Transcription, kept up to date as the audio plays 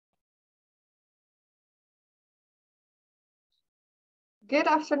Good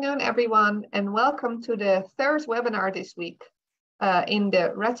afternoon, everyone, and welcome to the third webinar this week in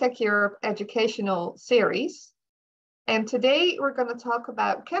the RTE Europe educational series. And today we're going to talk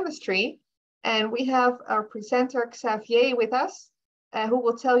about chemistry, and we have our presenter Xavier with us, who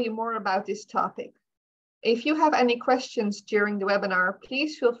will tell you more about this topic. If you have any questions during the webinar,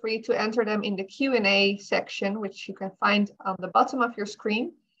 please feel free to enter them in the Q&A section, which you can find on the bottom of your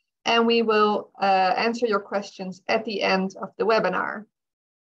screen, and we will answer your questions at the end of the webinar.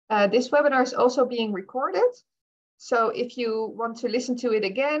 This webinar is also being recorded, so if you want to listen to it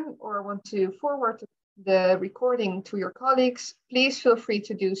again or want to forward the recording to your colleagues, please feel free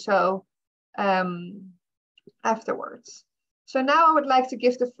to do so afterwards. So now I would like to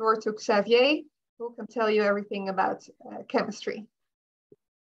give the floor to Xavier, who can tell you everything about chemistry.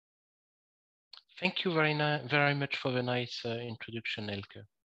 Thank you very much for the nice introduction, Elke.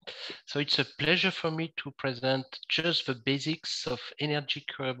 So it's a pleasure for me to present just the basics of energy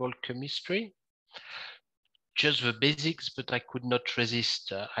curable chemistry. Just the basics, but I could not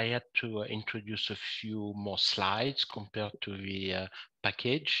resist. I had to introduce a few more slides compared to the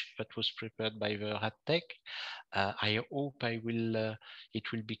package that was prepared by the RTE. I hope it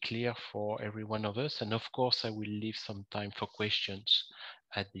will be clear for every one of us. And of course, I will leave some time for questions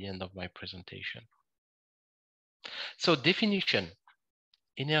at the end of my presentation. So definition.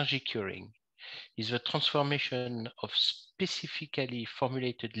 Energy curing is the transformation of specifically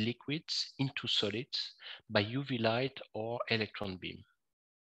formulated liquids into solids by UV light or electron beam.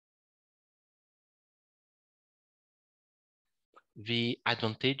 The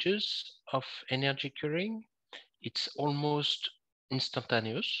advantages of energy curing, it's almost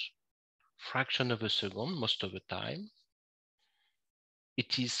instantaneous, fraction of a second most of the time.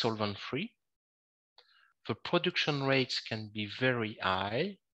 It is solvent-free. The production rates can be very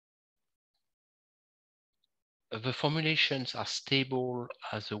high. The formulations are stable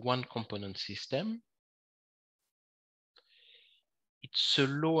as a one-component system. It's a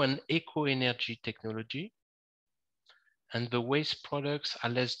low and eco-energy technology, and the waste products are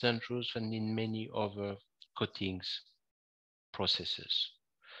less dangerous than in many other coatings processes.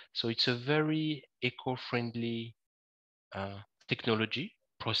 So it's a very eco-friendly technology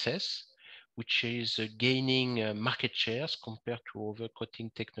process, which is gaining market shares compared to other coating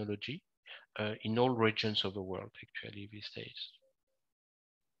technology in all regions of the world, actually, these days.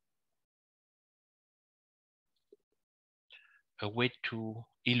 A way to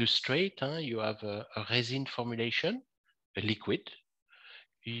illustrate, you have a resin formulation, a liquid.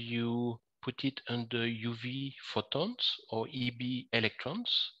 You put it under UV photons or EB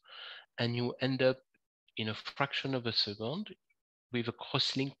electrons, and you end up in a fraction of a second with a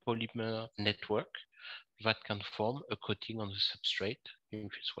cross-link polymer network that can form a coating on the substrate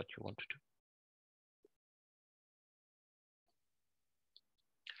if it's what you want to do.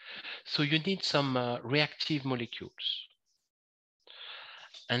 So you need some reactive molecules.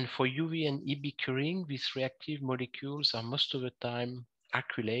 And for UV and EB curing, these reactive molecules are most of the time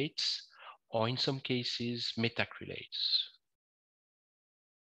acrylates, or in some cases, metacrylates.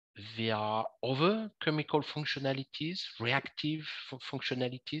 There are other chemical functionalities, reactive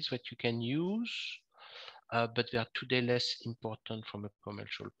functionalities that you can use, but they are today less important from a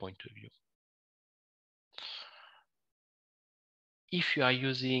commercial point of view. If you are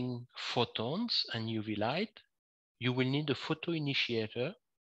using photons and UV light, you will need a photoinitiator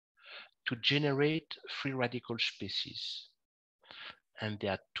to generate free radical species. And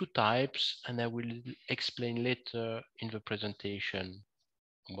there are two types, and I will explain later in the presentation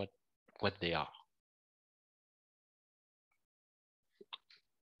what they are.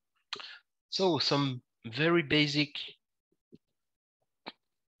 So some very basic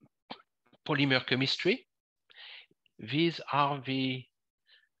polymer chemistry. These are the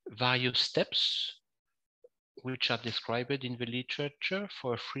various steps which are described in the literature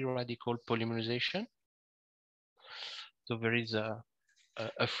for free radical polymerization. So there is a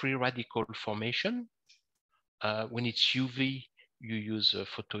free radical formation. When it's UV, you use a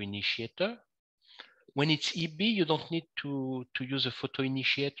photoinitiator. When it's EB, you don't need to use a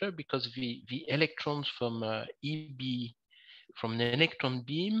photoinitiator because the electrons from EB, from the electron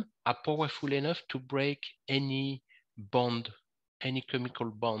beam, are powerful enough to break any bond, any chemical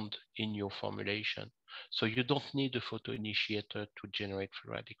bond in your formulation. So you don't need a photoinitiator to generate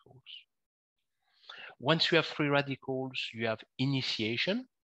free radicals. Once you have free radicals, you have initiation.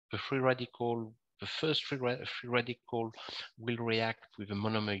 The free radical, the first free radical will react with a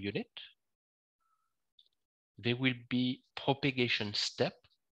monomer unit. There will be propagation step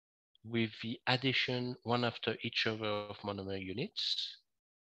with the addition one after each other of monomer units.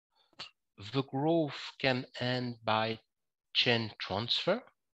 The growth can end by chain transfer,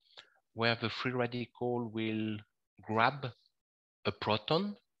 where the free radical will grab a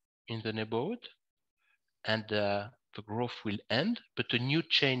proton in the neighborhood, and the growth will end, but a new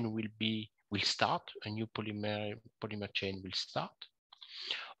chain will start, a new polymer chain will start.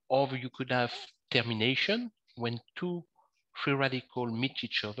 Or you could have termination. When two free radicals meet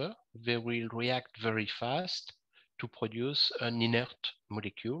each other, they will react very fast to produce an inert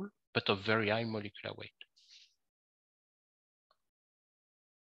molecule, but of very high molecular weight.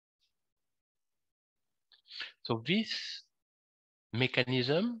 So this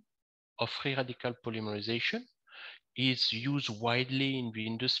mechanism of free radical polymerization is used widely in the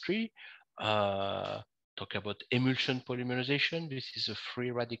industry. Talk about emulsion polymerization. This is a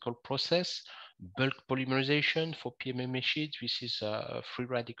free radical process. Bulk polymerization for PMMA sheets. This is a free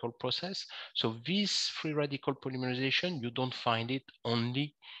radical process. So this free radical polymerization, you don't find it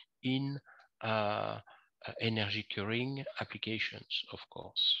only in energy curing applications, of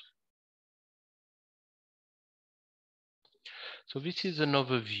course. So this is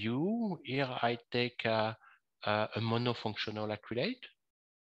another view. Here I take a monofunctional acrylate.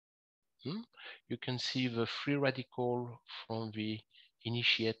 You can see the free radical from the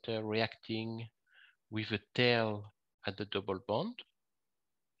initiator reacting with a tail at the double bond.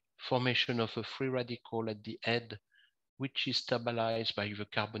 Formation of a free radical at the head, which is stabilized by the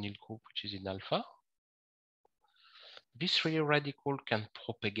carbonyl group, which is in alpha. This free radical can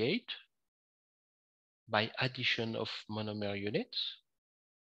propagate by addition of monomer units,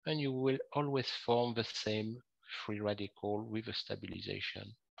 and you will always form the same free radical with a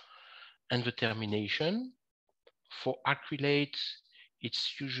stabilization. And the termination, for acrylates,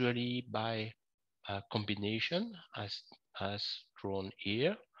 it's usually by a combination as drawn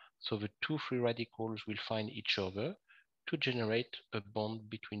here. So the two free radicals will find each other to generate a bond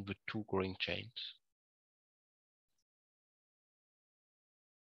between the two growing chains.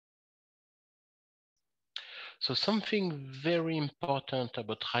 So something very important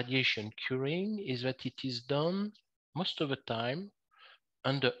about radiation curing is that it is done most of the time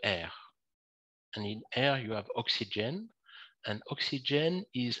under air. And in air, you have oxygen, and oxygen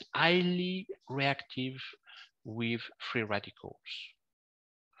is highly reactive with free radicals.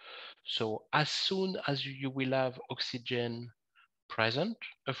 So as soon as you will have oxygen present,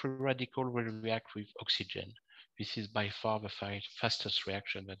 a free radical will react with oxygen. This is by far the fastest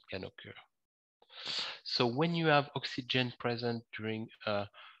reaction that can occur. So when you have oxygen present during a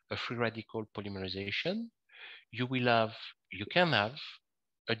free radical polymerization, you can have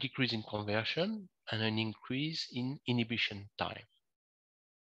a decrease in conversion and an increase in inhibition time.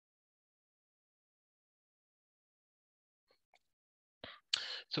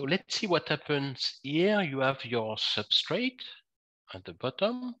 So let's see what happens here. You have your substrate at the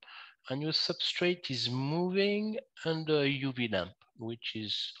bottom, and your substrate is moving under a UV lamp, which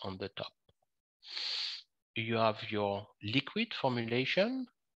is on the top. You have your liquid formulation,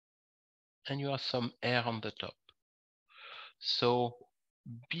 and you have some air on the top. So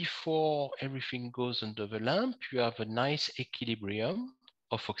before everything goes under the lamp, you have a nice equilibrium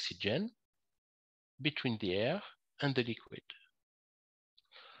of oxygen between the air and the liquid.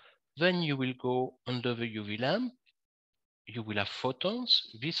 Then you will go under the UV lamp. You will have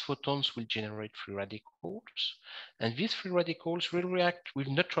photons. These photons will generate free radicals, and these free radicals will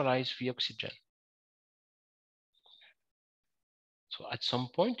neutralize the oxygen. So at some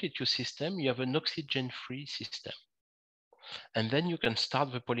point in your system, you have an oxygen-free system. And then you can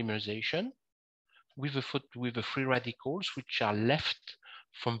start the polymerization with the free radicals which are left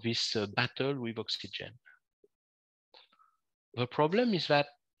from this battle with oxygen. The problem is that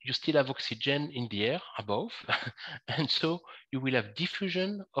you still have oxygen in the air above, and so you will have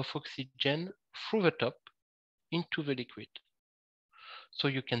diffusion of oxygen through the top into the liquid. So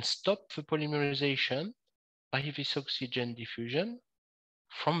you can stop the polymerization by this oxygen diffusion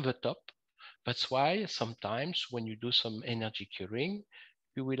from the top. That's why sometimes when you do some energy curing,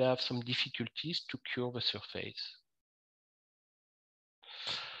 you will have some difficulties to cure the surface.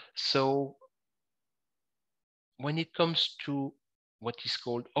 So when it comes to what is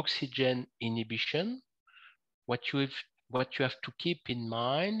called oxygen inhibition, what you have to keep in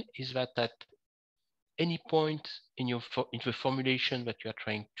mind is that at any point in the formulation that you are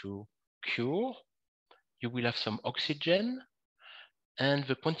trying to cure, you will have some oxygen, and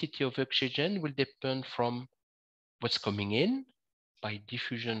the quantity of oxygen will depend from what's coming in by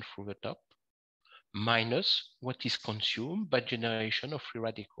diffusion through the top, minus what is consumed by generation of free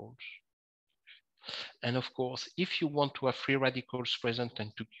radicals. And of course, if you want to have free radicals present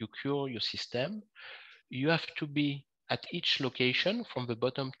and to cure your system, you have to be at each location from the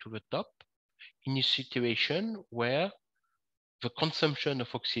bottom to the top in a situation where the consumption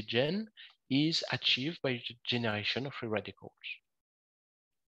of oxygen is achieved by the generation of free radicals.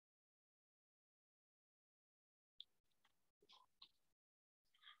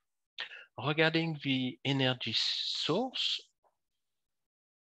 Regarding the energy source,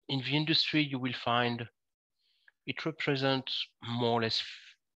 in the industry, you will find it represents more or less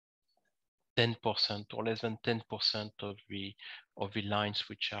 10% or less than 10% of the lines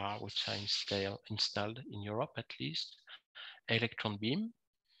which are installed in Europe, at least, electron beam.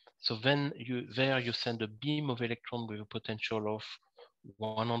 So then you send a beam of electron with a potential of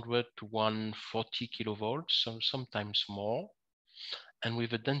 100 to 140 kilovolts, so sometimes more, and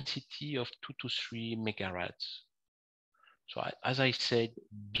with a density of 2 to 3 megarads. So as I said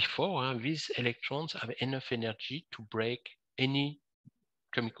before, these electrons have enough energy to break any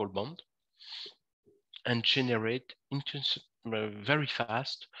chemical bond and generate very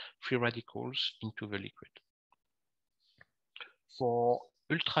fast free radicals into the liquid. For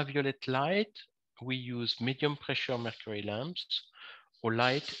ultraviolet light, we use medium pressure mercury lamps or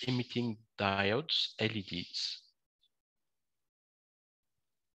light emitting diodes, LEDs.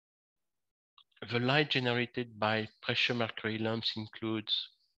 The light generated by pressure mercury lamps includes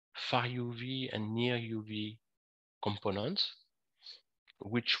far UV and near UV components,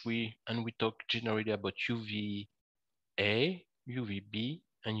 which we talk generally about UVA, UVB,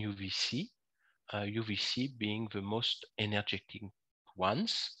 and UVC. UVC being the most energetic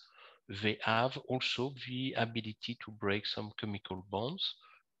ones. They have also the ability to break some chemical bonds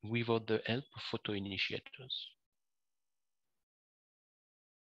without the help of photoinitiators.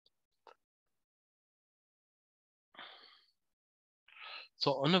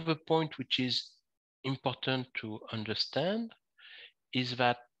 So another point which is important to understand is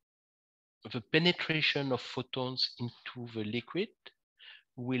that the penetration of photons into the liquid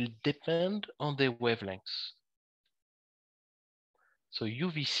will depend on their wavelengths. So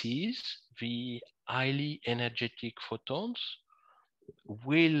UVCs, the highly energetic photons,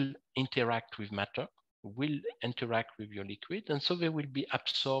 will interact with matter, will interact with your liquid, and so they will be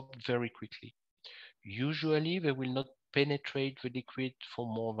absorbed very quickly. Usually, they will not penetrate the liquid for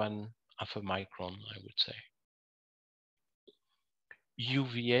more than half a micron, I would say.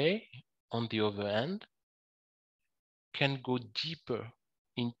 UVA, on the other hand, can go deeper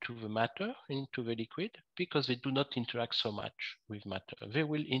into the matter, into the liquid, because they do not interact so much with matter. They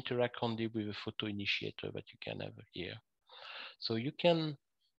will interact only with a photoinitiator that you can have here. So you can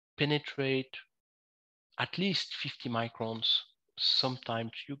penetrate at least 50 microns.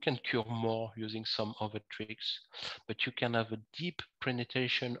 Sometimes you can cure more using some other tricks, but you can have a deep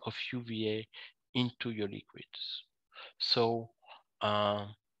penetration of UVA into your liquids. So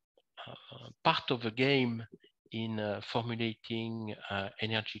part of the game in formulating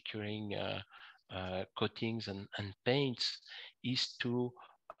energy curing coatings and paints is to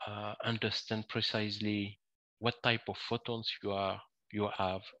understand precisely what type of photons you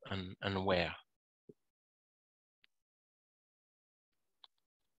have and where.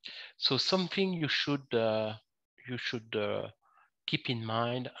 So something you should keep in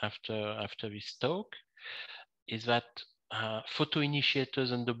mind after this talk is that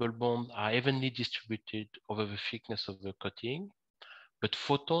photoinitiators and double bond are evenly distributed over the thickness of the coating, but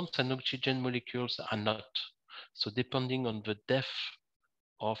photons and oxygen molecules are not. So depending on the depth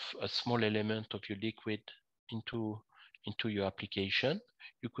of a small element of your liquid into your application,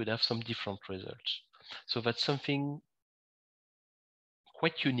 you could have some different results. So that's something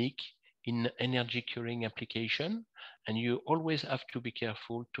quite unique in energy curing application, and you always have to be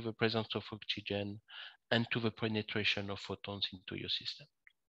careful to the presence of oxygen and to the penetration of photons into your system.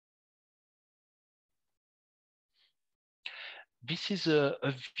 This is a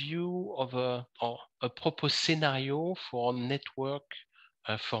view of a proposed scenario for network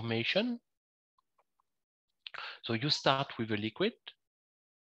formation. So you start with a liquid,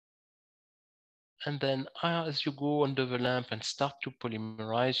 and then as you go under the lamp and start to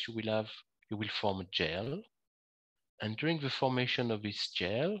polymerize, you will form a gel. And during the formation of this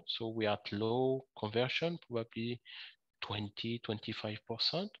gel, so we are at low conversion, probably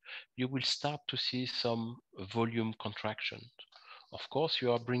 20–25%, you will start to see some volume contraction. Of course,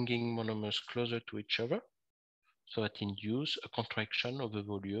 you are bringing monomers closer to each other, so that induce a contraction of the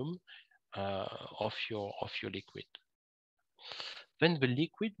volume of your liquid. Then the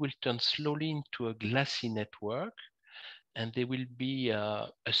liquid will turn slowly into a glassy network, and there will be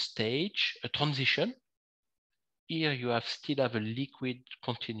a stage, a transition. Here you still have a liquid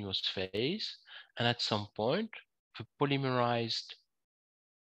continuous phase, and at some point, the polymerized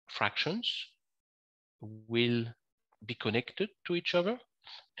fractions will be connected to each other,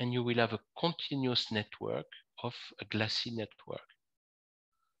 and you will have a continuous network of a glassy network.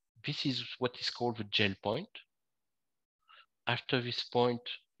 This is what is called the gel point. After this point,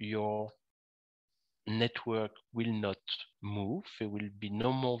 your network will not move. There will be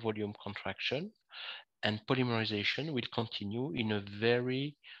no more volume contraction, and polymerization will continue in a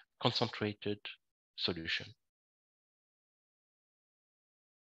very concentrated solution.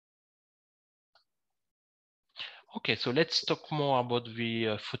 Okay, so let's talk more about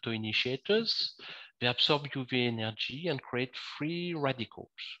the photoinitiators. They absorb UV energy and create free radicals.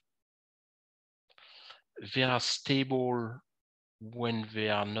 They are stable when they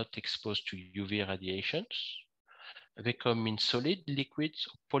are not exposed to UV radiations. They come in solid, liquids,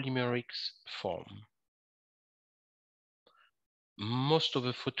 or polymeric form. Most of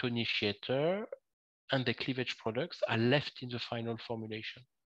the photoinitiator and the cleavage products are left in the final formulation.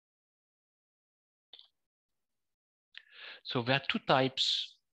 So there are two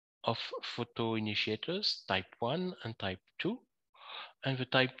types of photoinitiators, type 1 and type 2. And the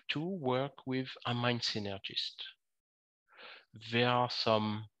type 2 work with amine synergist. There are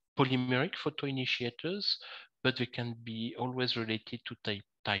some polymeric photoinitiators, but they can be always related to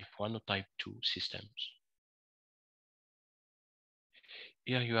type 1 or type 2 systems.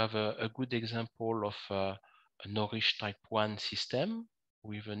 Here you have a good example of a nourished type 1 system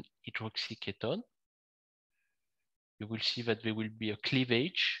with an hydroxyketon. You will see that there will be a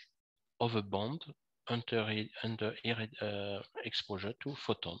cleavage of a bond under exposure to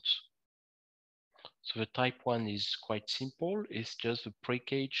photons. So the type 1 is quite simple. It's just the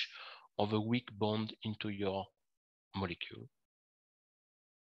breakage of a weak bond into your molecule.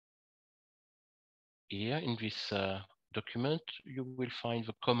 Here in this document, you will find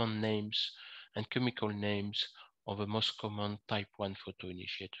the common names and chemical names of the most common type 1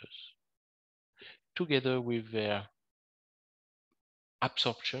 photoinitiators, together with their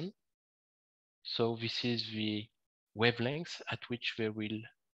absorption. So this is the wavelength at which they will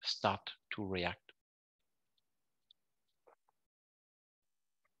start to react.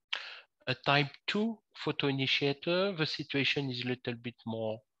 A type 2 photoinitiator, the situation is a little bit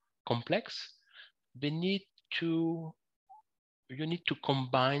more complex. You need to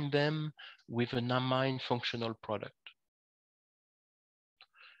combine them with an amine functional product.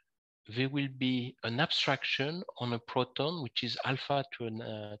 There will be an abstraction on a proton, which is alpha to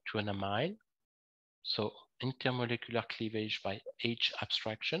an amine. So intermolecular cleavage by H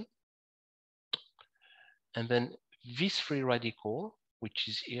abstraction. And then this free radical, which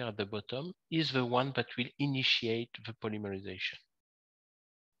is here at the bottom, is the one that will initiate the polymerization.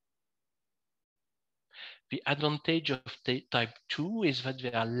 The advantage of type 2 is that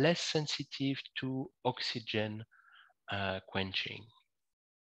they are less sensitive to oxygen quenching.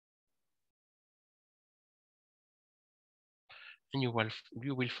 And you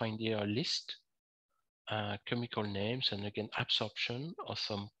will find here a list, chemical names, and again, absorption of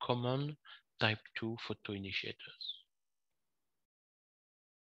some common type 2 photoinitiators.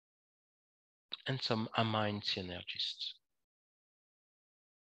 And some amine synergists.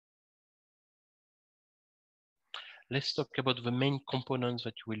 Let's talk about the main components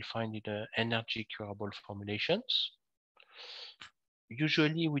that you will find in the energy curable formulations.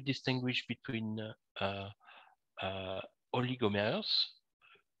 Usually we distinguish between oligomers,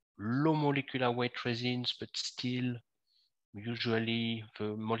 low molecular weight resins, but still usually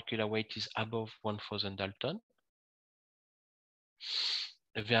the molecular weight is above 1000 Dalton.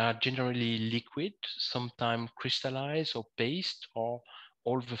 They are generally liquid, sometimes crystallized or paste, or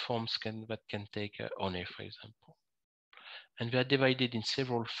all the forms that can take honey, for example. And they are divided in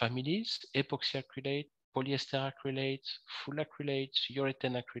several families: epoxy acrylate, polyester acrylates, full acrylates,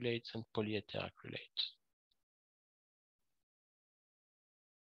 urethane acrylates, and polyether acrylates.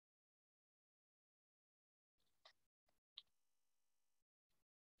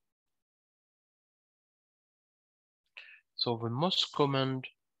 So the most common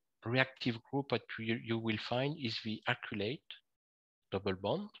reactive group that you will find is the acrylate, double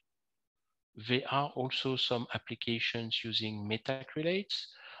bond. There are also some applications using metacrylates.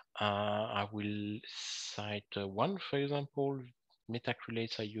 I will cite one, for example.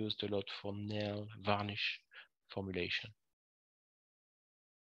 Metacrylates are used a lot for nail varnish formulation.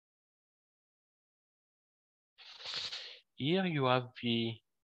 Here you have the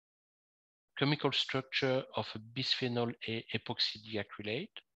chemical structure of a bisphenol A epoxy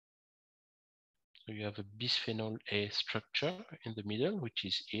diacrylate. So you have a bisphenol A structure in the middle, which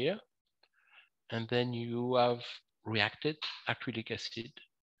is here. And then you have reacted acrylic acid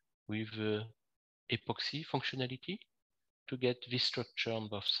with epoxy functionality to get this structure on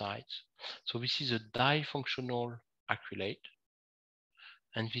both sides. So this is a difunctional acrylate.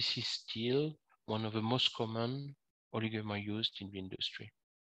 And this is still one of the most common oligomers used in the industry,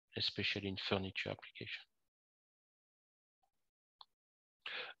 especially in furniture application.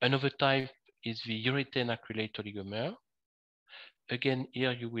 Another type is the urethane acrylate oligomer. Again,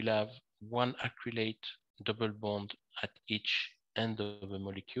 here you will have one acrylate double bond at each end of the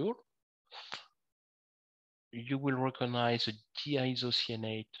molecule. You will recognize a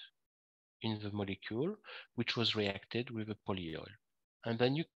diisocyanate in the molecule, which was reacted with a polyol. And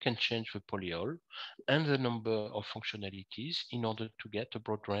then you can change the polyol and the number of functionalities in order to get a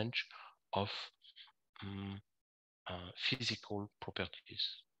broad range of physical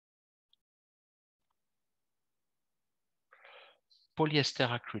properties. Polyester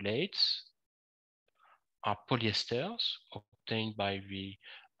acrylates are polyesters obtained by the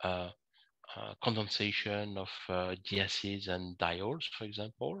condensation of diacids and diols, for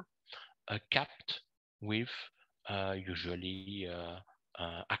example, capped with usually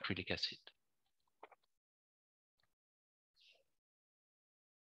acrylic acid.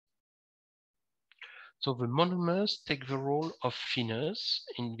 So the monomers take the role of thinners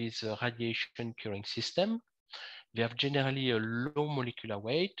in this radiation curing system. They have generally a low molecular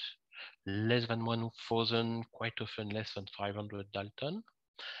weight, less than 1,000, quite often less than 500 Dalton,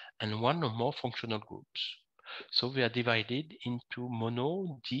 and one or more functional groups. So they are divided into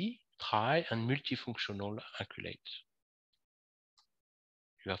mono, di, tri, and multifunctional acrylates.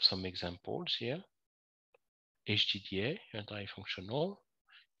 You have some examples here. HDDA, trifunctional,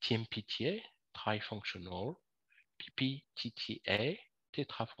 TMPTA, trifunctional, PPTTA,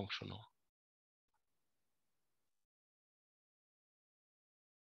 tetrafunctional.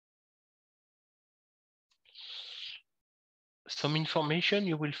 Some information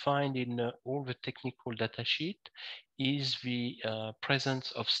you will find in all the technical data sheet is the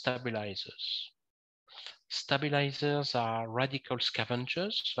presence of stabilizers. Stabilizers are radical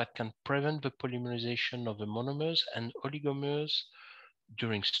scavengers that can prevent the polymerization of the monomers and oligomers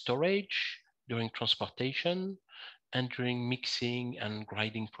during storage, during transportation, and during mixing and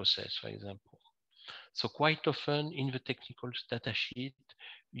grinding process, for example. So quite often in the technical data sheet,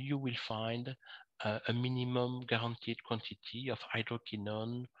 you will find a minimum guaranteed quantity of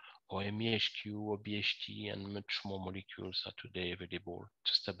hydroquinone or MEHQ or BHT, and much more molecules are today available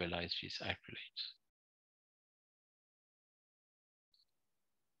to stabilize these acrylates.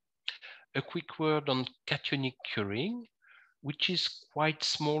 A quick word on cationic curing, which is quite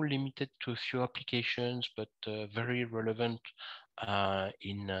small, limited to a few applications, but very relevant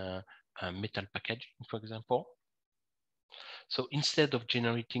in metal packaging, for example. So instead of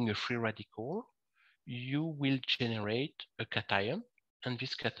generating a free radical, you will generate a cation, and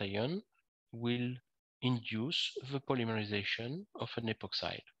this cation will induce the polymerization of an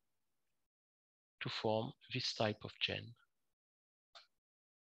epoxide to form this type of chain.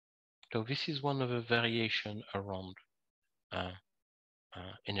 So this is one of the variations around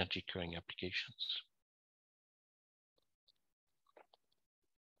energy curing applications.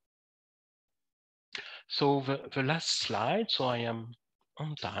 So the last slide, so I am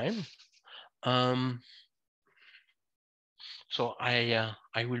on time. So I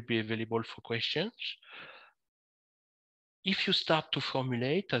will be available for questions. If you start to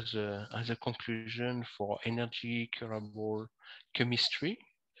formulate as a conclusion for energy curable chemistry,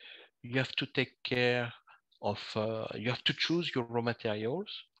 you have to take care of, you have to choose your raw materials,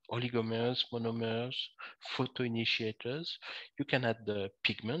 oligomers, monomers, photoinitiators. You can add the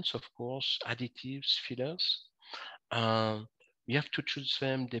pigments, of course, additives, fillers. You have to choose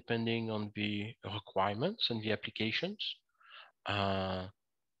them depending on the requirements and the applications.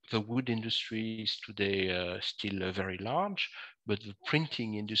 The wood industry is today still very large, but the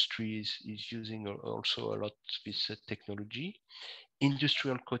printing industry is using also a lot of this technology.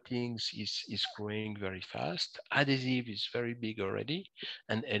 Industrial coatings is growing very fast. Adhesive is very big already,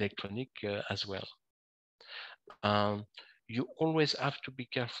 and electronic as well. You always have to be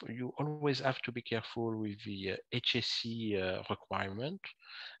careful. You always have to be careful with the HSE requirement,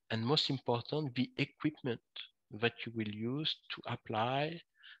 and most important, the equipment that you will use to apply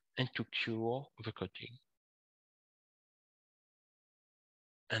and to cure the coating.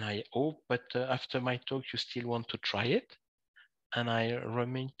 And I hope that after my talk, you still want to try it, and I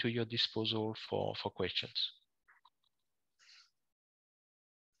remain to your disposal for questions.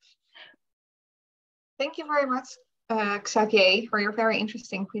 Thank you very much, Xavier, for your very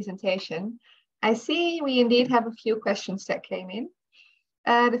interesting presentation. I see we indeed have a few questions that came in.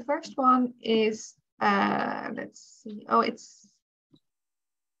 The first one is, let's see, oh, it's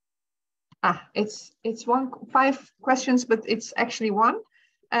 5 questions, but it's actually one.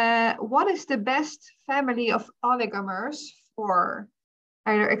 What is the best family of oligomers for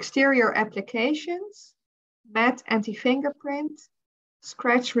either exterior applications, matte anti-fingerprint,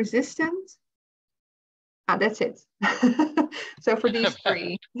 scratch resistant. Ah, that's it. So for these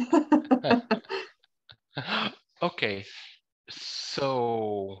three. Okay,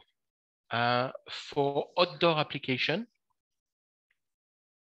 so for outdoor application,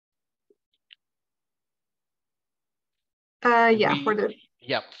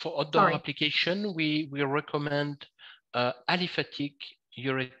 Yeah, for outdoor application, we recommend aliphatic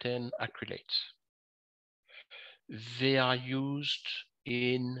urethane acrylates. They are used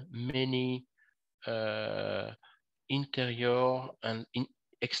in many interior and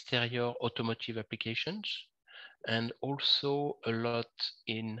exterior automotive applications, and also a lot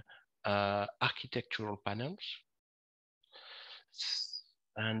in architectural panels,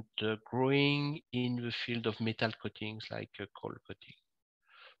 and growing in the field of metal coatings like coal coating.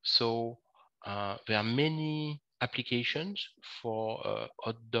 So there are many applications for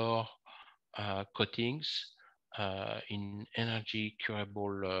outdoor coatings in energy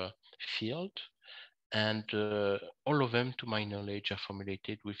curable field, and all of them, to my knowledge, are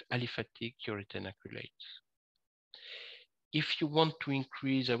formulated with aliphatic urethane acrylates. If you want to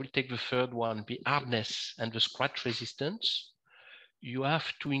increase, I will take the third one, the hardness and the scratch resistance, you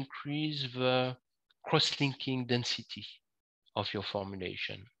have to increase the cross-linking density of your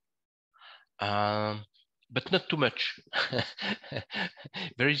formulation. But not too much.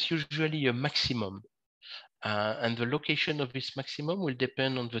 There is usually a maximum, and the location of this maximum will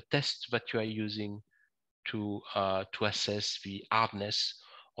depend on the test that you are using to assess the hardness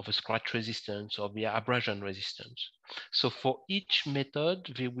of a scratch resistance or the abrasion resistance. So for each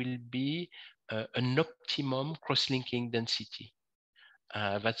method, there will be an optimum cross-linking density.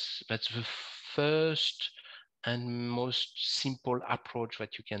 That's the first and most simple approach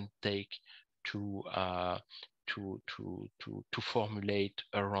that you can take to formulate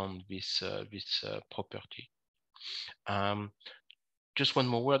around this property. Just one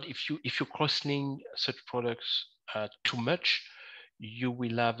more word: if you cross-link such products too much, you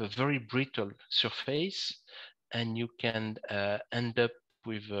will have a very brittle surface, and you can end up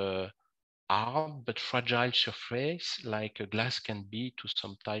with a hard but fragile surface, like a glass can be to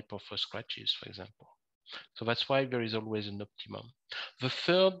some type of scratches, for example. So that's why there is always an optimum. The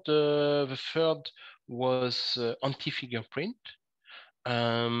third was anti-fingerprint.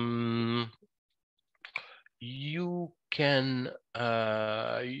 You can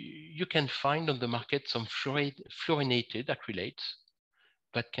find on the market some fluorinated acrylates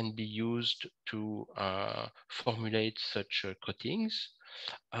that can be used to formulate such coatings.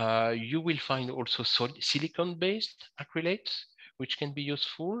 You will find also silicone-based acrylates, which can be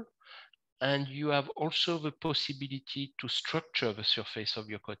useful. And you have also the possibility to structure the surface of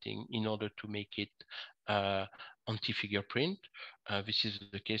your coating in order to make it anti-fingerprint. This is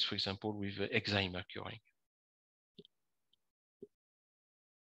the case, for example, with eczema curing.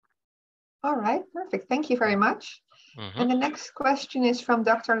 All right, perfect. Thank you very much. And the next question is from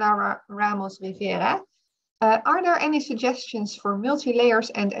Dr. Laura Ramos Rivera. Are there any suggestions for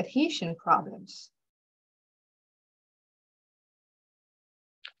multi-layers and adhesion problems?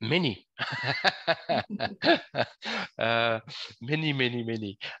 Many.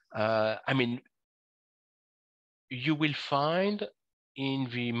 Many. I mean, you will find in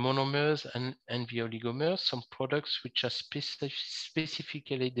the monomers and the oligomers some products which are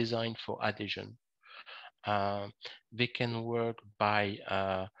specifically designed for adhesion. They can work by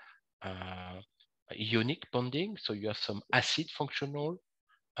ionic bonding, so you have some acid functional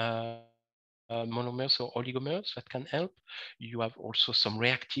monomers or oligomers that can help. You have also some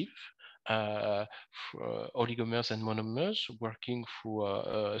reactive oligomers and monomers working through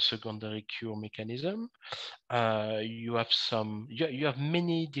a secondary cure mechanism. You have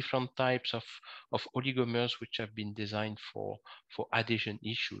many different types of oligomers which have been designed for adhesion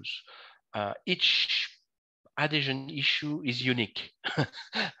issues. Each adhesion issue is unique.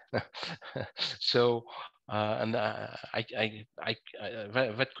 So that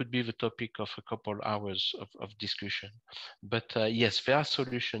could be the topic of a couple hours of discussion. But yes, there are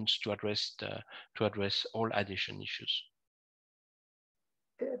solutions to address all adhesion issues.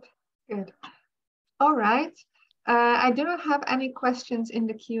 Good. All right. I do not have any questions in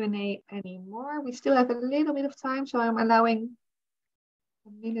the Q&A anymore. We still have a little bit of time, so I'm allowing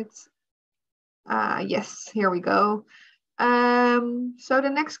a minute. Yes, here we go. So the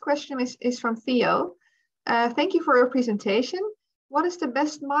next question is from Theo. Thank you for your presentation. What is the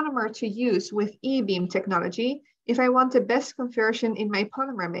best monomer to use with E-beam technology if I want the best conversion in my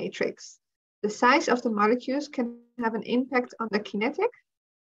polymer matrix? The size of the molecules can have an impact on the kinetic?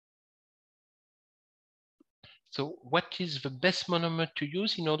 So what is the best monomer to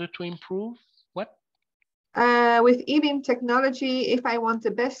use in order to improve what? With E-beam technology, if I want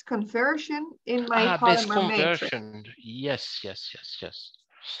the best conversion in my Best polymer matrix. conversion. Yes.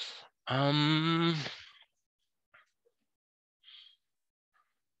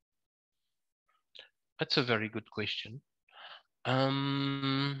 That's a very good question.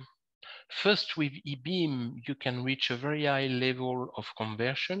 First, with E-beam, you can reach a very high level of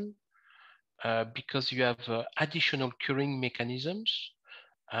conversion because you have additional curing mechanisms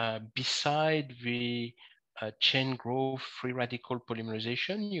beside the chain growth free radical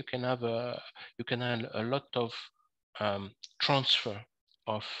polymerization. You can have a lot of transfer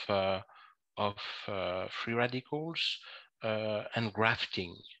of free radicals and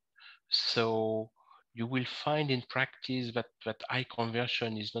grafting. So you will find in practice that high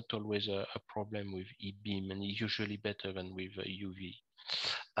conversion is not always a problem with E-beam, and is usually better than with UV.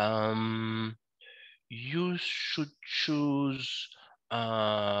 You should choose,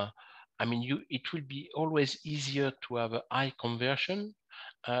 it will be always easier to have a high conversion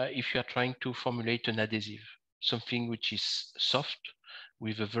if you are trying to formulate an adhesive, something which is soft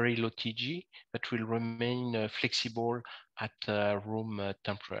with a very low TG, but will remain flexible at room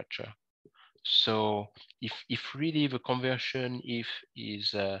temperature. So if really the conversion is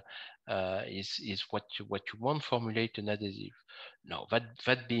what you want, formulate an adhesive. Now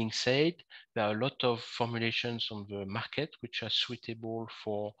that being said, there are a lot of formulations on the market which are suitable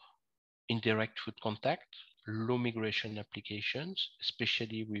for indirect food contact, low migration applications,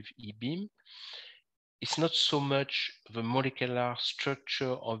 especially with E-beam. It's not so much the molecular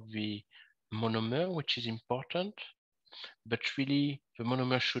structure of the monomer which is important, but really the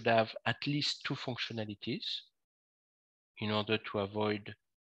monomer should have at least two functionalities in order to avoid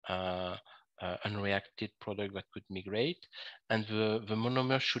unreacted product that could migrate. And the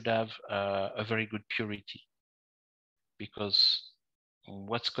monomer should have a very good purity, because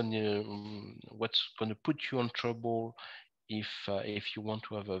what's gonna put you in trouble if you want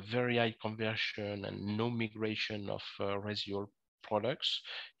to have a very high conversion and no migration of residual products,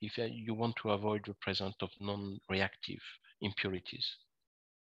 if you want to avoid the presence of non-reactive impurities.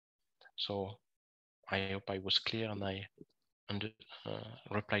 So I hope I was clear and I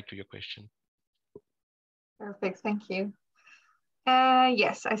replied to your question. Perfect, thank you.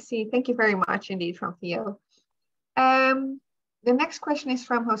 Yes, I see. Thank you very much indeed from Theo. The next question is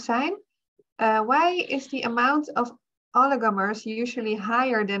from Hossein. Why is the amount of oligomers usually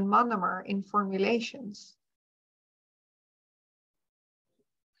higher than monomer in formulations?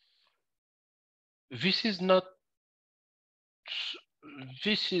 This is not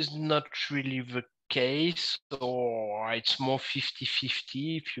really the case, or it's more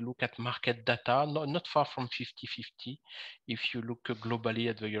 50-50 if you look at market data, not far from 50-50 if you look globally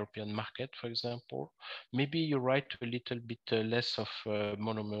at the European market, for example. Maybe you're right, a little bit less of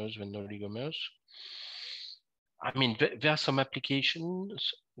monomers than oligomers. I mean, there are some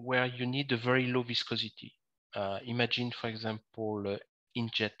applications where you need a very low viscosity. Imagine, for example,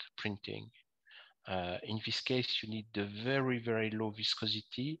 inkjet printing. In this case, you need a very, very low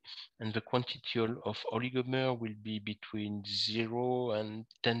viscosity, and the quantity of oligomer will be between 0 and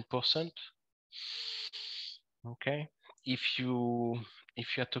 10%. Okay. If you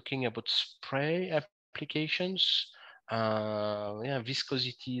are talking about spray applications,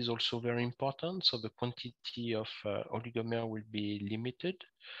 viscosity is also very important. So the quantity of oligomer will be limited.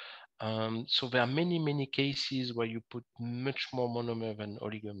 So there are many cases where you put much more monomer than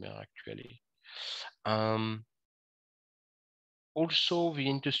oligomer actually. Also, the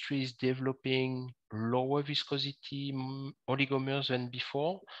industry is developing lower viscosity oligomers than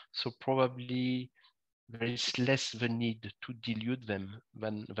before. So probably there is less the need to dilute them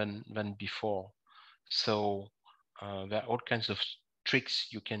than before. So there are all kinds of tricks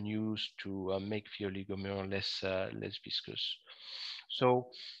you can use to make the oligomer less viscous.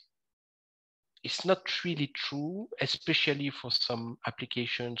 So it's not really true, especially for some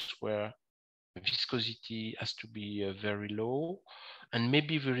applications where viscosity has to be very low, and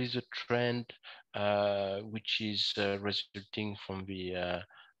maybe there is a trend which is resulting from the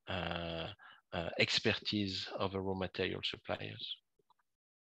expertise of the raw material suppliers.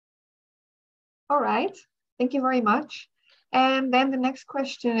 All right, thank you very much. And then the next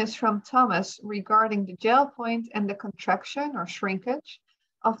question is from Thomas regarding the gel point and the contraction or shrinkage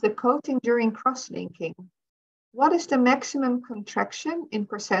of the coating during cross-linking. What is the maximum contraction in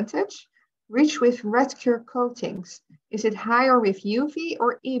percentage reached with RTE coatings? Is it higher with UV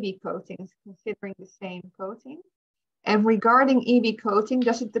or EB coatings, considering the same coating? And regarding EB coating,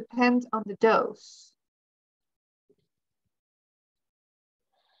 does it depend on the dose?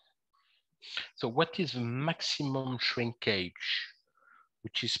 So what is the maximum shrinkage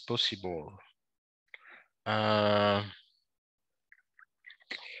which is possible?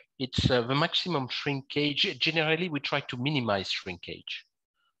 It's the maximum shrinkage. Generally, we try to minimize shrinkage.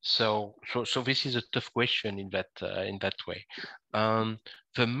 So this is a tough question in that way.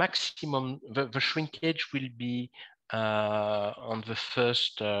 The maximum, the shrinkage will be on the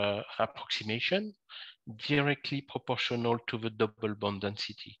first approximation, directly proportional to the double bond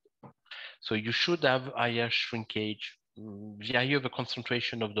density. So you should have higher shrinkage. The higher the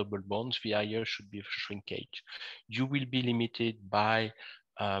concentration of double bonds, the higher should be the shrinkage. You will be limited by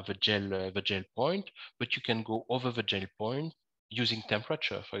the gel point, but you can go over the gel point using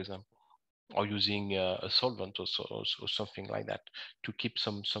temperature, for example, or using a solvent or something like that to keep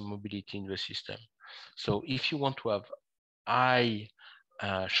some mobility in the system. So if you want to have high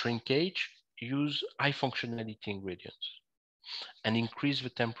shrinkage, use high functionality ingredients and increase the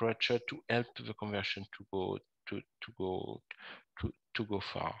temperature to help the conversion to go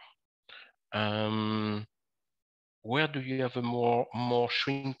far. Where do you have a more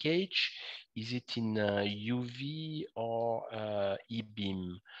shrinkage? Is it in UV or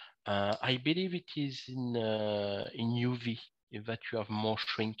E-beam? I believe it is in UV that you have more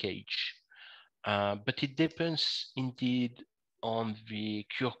shrinkage, but it depends indeed on the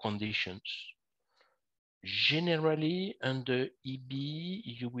cure conditions. Generally, under EB,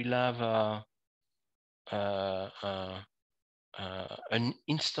 you will have an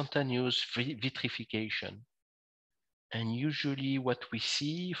instantaneous vitrification. And usually what we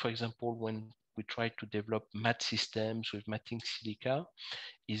see, for example, when we try to develop matte systems with matting silica,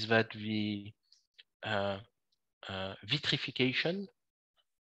 is that the vitrification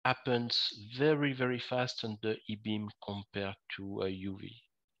happens very, very fast under E-beam compared to UV.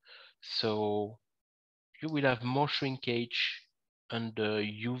 So you will have more shrinkage under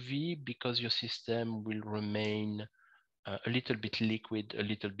UV because your system will remain a little bit liquid, a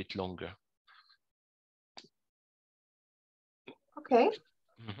little bit longer. Okay.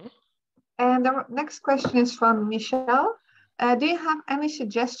 And the next question is from Michelle. Do you have any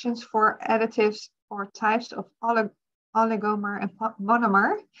suggestions for additives or types of oligomer and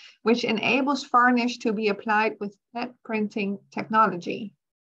monomer, which enables varnish to be applied with PET printing technology?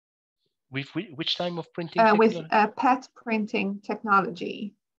 With which type of printing technology? With PET printing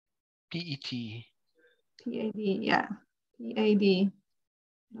technology. PET. PAD, yeah. PAD.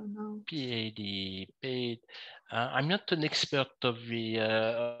 No. PAD. I'm not an expert of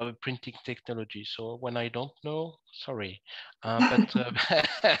the printing technology, so when I don't know, sorry.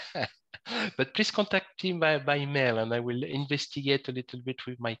 But please contact him by email, and I will investigate a little bit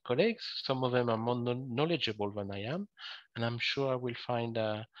with my colleagues. Some of them are more knowledgeable than I am, and I'm sure I will find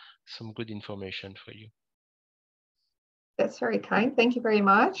some good information for you. That's very kind. Thank you very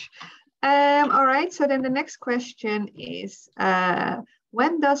much. All right, so then the next question is,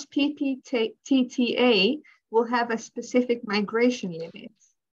 when does PPTTA will have a specific migration limit?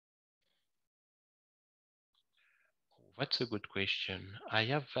 That's a good question. I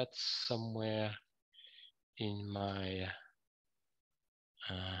have that somewhere in my,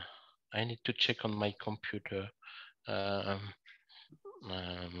 I need to check on my computer. So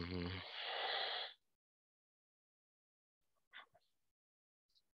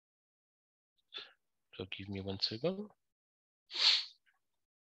give me 1 second.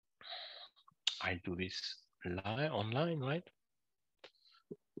 I'll do this live online, right?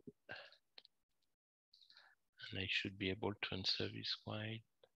 And I should be able to answer this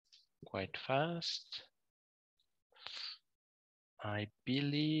quite fast. I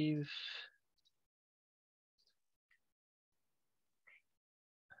believe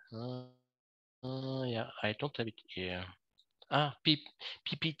yeah, I don't have it here.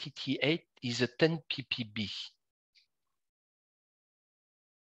 PPTT8 is a 10 ppb.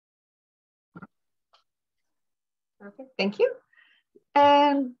 Perfect, thank you.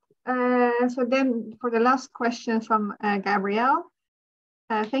 And so then for the last question from Gabrielle,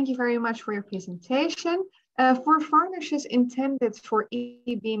 thank you very much for your presentation. For varnishes intended for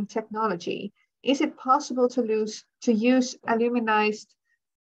E-beam technology, is it possible to use aluminized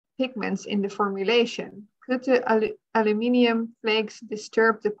pigments in the formulation? Could the aluminium flakes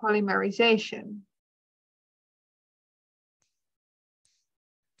disturb the polymerization?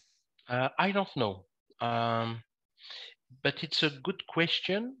 I don't know, but it's a good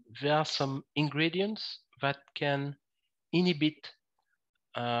question. There are some ingredients that can inhibit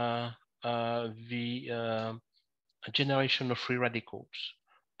the generation of free radicals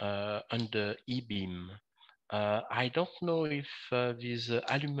under E-beam. I don't know if these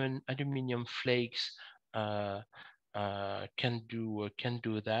aluminium flakes can do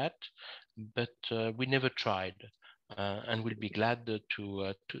that. but we never tried, and we'll be glad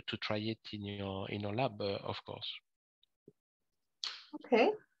to try it in your lab, of course.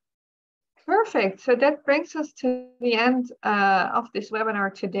 Okay, perfect. So that brings us to the end of this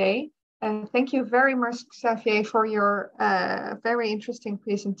webinar today. Thank you very much, Xavier, for your very interesting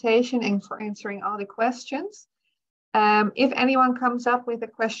presentation and for answering all the questions. If anyone comes up with a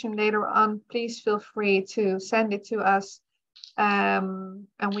question later on, please feel free to send it to us, and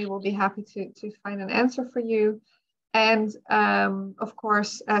we will be happy to find an answer for you. And of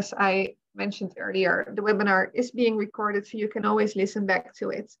course, as I mentioned earlier, the webinar is being recorded, so you can always listen back to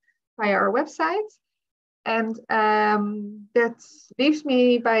it via our website. And that leaves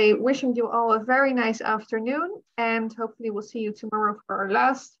me by wishing you all a very nice afternoon, and hopefully we'll see you tomorrow for our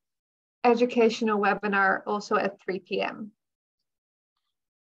last educational webinar, also at 3 p.m.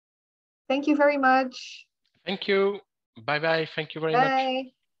 Thank you very much. Thank you. Bye-bye. Thank you very much. Bye.